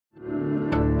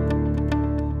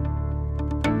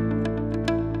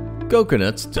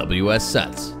Coconut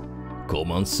WSZ,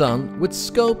 Colman's son with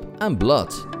scope and blood.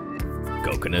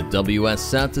 Coconut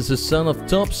WSZ is the son of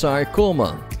top sire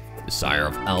Colman, the sire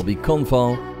of LB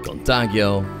Convall,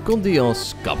 Contagio,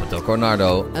 Dios,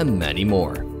 Colnardo and many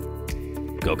more.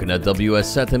 Coconut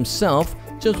WSZ himself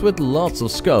jumps with lots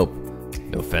of scope,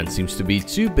 no fence seems to be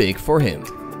too big for him.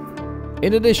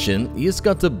 In addition, he has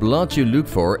got the blood you look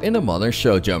for in a modern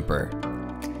show jumper.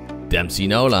 Dame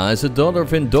Zinola is a daughter of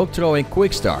Indoctro and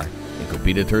Quick Star and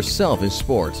competed herself in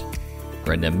sport.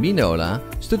 Granddam Minola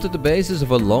stood at the basis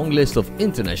of a long list of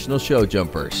international show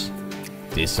jumpers.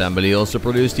 This family also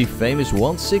produced the famous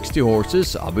 160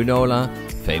 horses Abunola,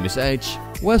 Famous H,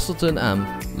 Wesselton M,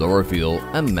 Loroville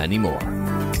and many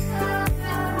more.